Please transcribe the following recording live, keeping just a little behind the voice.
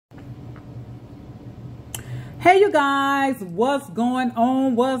Hey you guys, what's going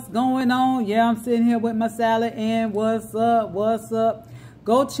on? What's going on? Yeah, I'm sitting here with my salad and what's up? What's up?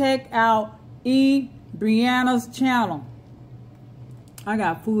 Go check out Brianna's channel. I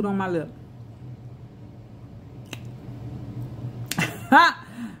got food on my lip.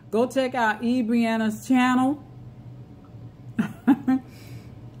 Go check out Brianna's channel.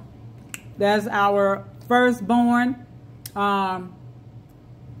 That's our firstborn.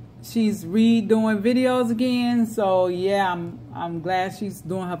 She's redoing videos again, so yeah, I'm glad she's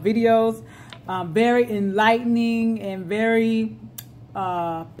doing her videos. Very enlightening and very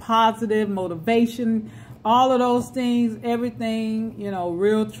positive motivation. All of those things, everything, you know,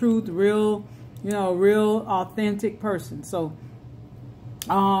 real truth, real, you know, real authentic person. So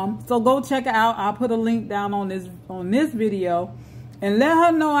go check it out. I'll put a link down on this video, and let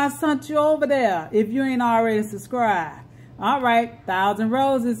her know I sent you over there if you ain't already subscribed. All right, 1,000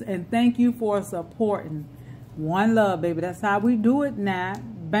 roses, and thank you for supporting. One love, baby. That's how we do it now.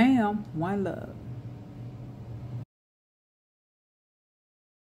 Bam, one love.